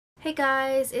Hey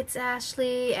guys, it's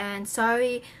Ashley, and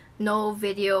sorry no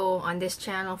video on this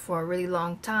channel for a really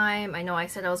long time. I know I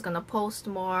said I was gonna post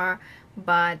more,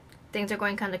 but things are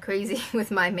going kind of crazy with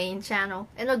my main channel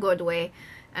in a good way,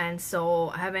 and so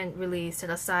I haven't really set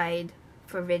aside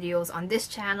for videos on this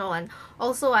channel. And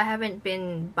also I haven't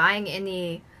been buying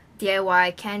any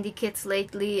DIY candy kits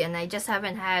lately, and I just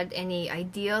haven't had any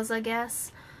ideas, I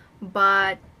guess.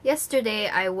 But yesterday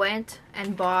I went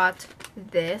and bought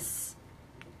this,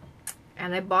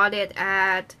 and I bought it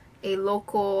at a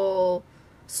local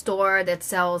store that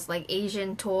sells like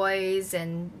Asian toys,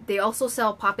 and they also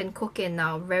sell pop and cooking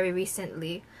now very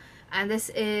recently. And this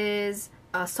is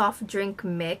a soft drink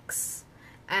mix,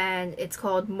 and it's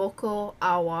called Moko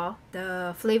Awa.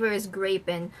 The flavor is grape,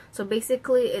 and so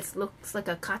basically it looks like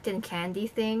a cotton candy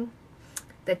thing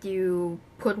that you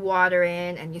put water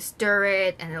in and you stir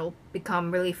it and it'll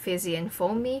become really fizzy and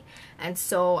foamy. And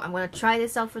so I'm gonna try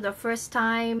this out for the first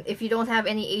time. If you don't have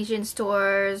any Asian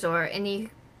stores or any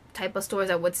type of stores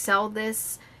that would sell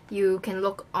this, you can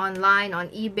look online on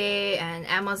eBay and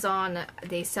Amazon.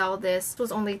 They sell this. It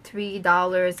was only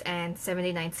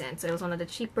 $3.79, so it was one of the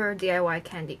cheaper DIY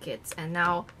candy kits. And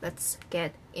now let's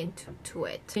get into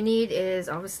it. What you need is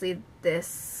obviously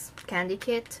this candy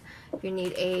kit. You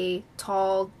need a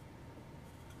tall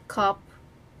cup.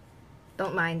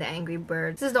 Don't mind the Angry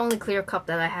Bird. This is the only clear cup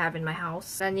that I have in my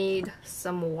house. I need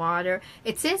some water.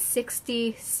 It says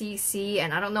 60 cc,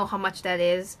 and I don't know how much that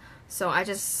is, so I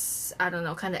don't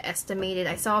know, kind of estimated.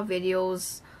 I saw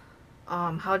videos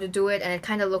how to do it, and it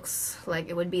kind of looks like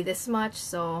it would be this much,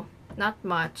 so not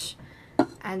much.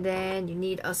 And then you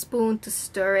need a spoon to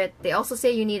stir it. They also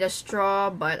say you need a straw,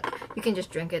 but you can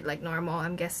just drink it like normal,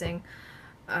 I'm guessing.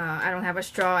 I don't have a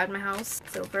straw at my house.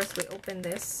 So first we open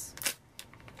this.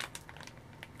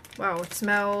 Wow, it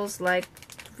smells like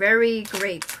very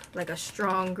grape, like a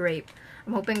strong grape.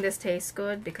 I'm hoping this tastes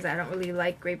good because I don't really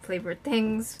like grape flavored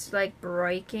things. It's like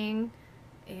breaking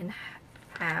in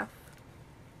half,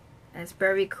 and it's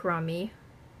very crummy.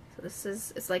 So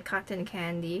it's like cotton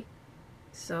candy.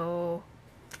 So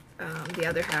the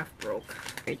other half broke.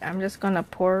 I'm just gonna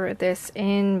pour this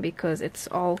in because it's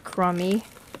all crummy.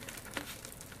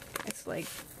 It's like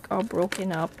all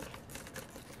broken up.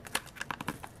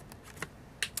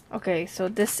 Okay, so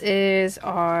this is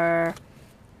our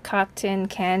cotton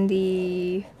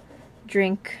candy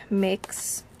drink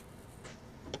mix.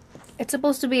 It's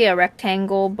supposed to be a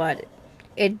rectangle, but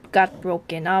it got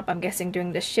broken up, I'm guessing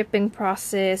during the shipping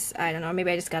process. I don't know,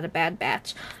 maybe I just got a bad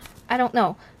batch. I don't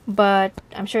know, but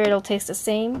I'm sure it'll taste the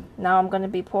same. Now I'm going to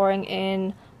be pouring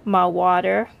in my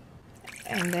water,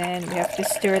 and then we have to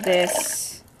stir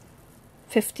this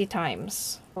 50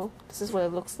 times. Oh, this is what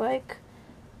it looks like.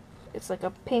 It's like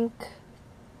a pink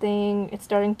thing. It's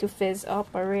starting to fizz up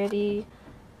already,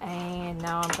 and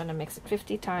now I'm going to mix it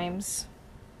 50 times.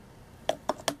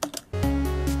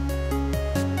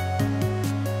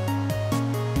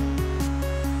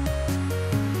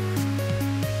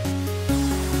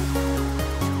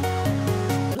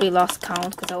 We lost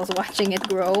count because I was watching it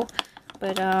grow,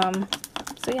 but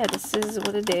so yeah, this is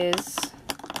what it is.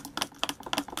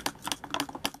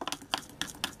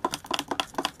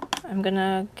 I'm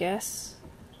gonna guess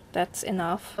that's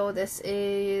enough. So this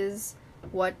is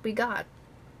what we got.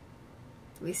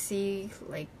 We see,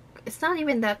 like, it's not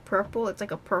even that purple, it's like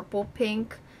a purple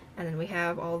pink, and then we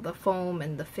have all the foam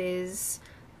and the fizz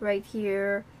right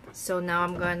here. So now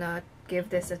I'm gonna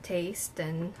give this a taste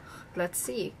and let's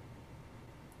see.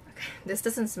 This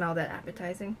doesn't smell that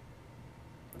appetizing,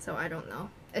 so I don't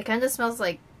know. It kind of smells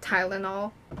like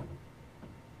Tylenol.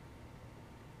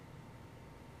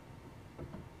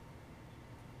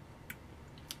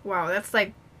 Wow, that's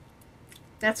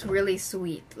really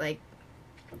sweet. Like,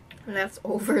 that's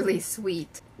overly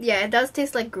sweet. Yeah, it does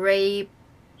taste like grape.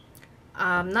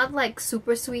 Not like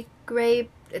super sweet grape.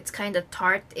 It's kind of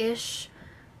tart-ish.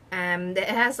 It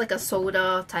has like a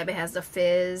soda type. It has the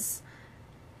fizz.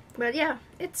 But yeah,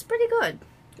 it's pretty good,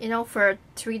 you know, for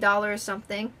 $3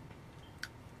 something.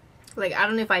 Like, I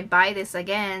don't know if I'd buy this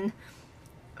again.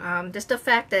 Just the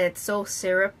fact that it's so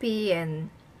syrupy and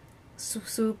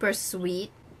super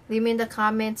sweet. Leave me in the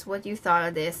comments what you thought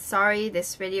of this. Sorry,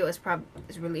 this video is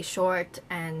really short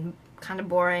and kind of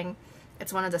boring.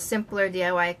 It's one of the simpler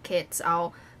DIY kits.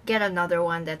 I'll get another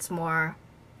one that's more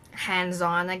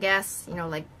hands-on, I guess. You know,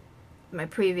 like my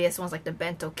previous ones, like the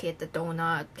bento kit, the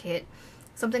donut kit.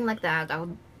 Something like that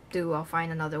I'll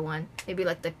find another one. Maybe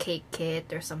like the cake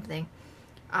kit or something.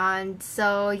 And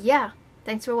so yeah,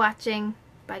 thanks for watching.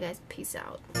 Bye guys, peace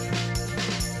out.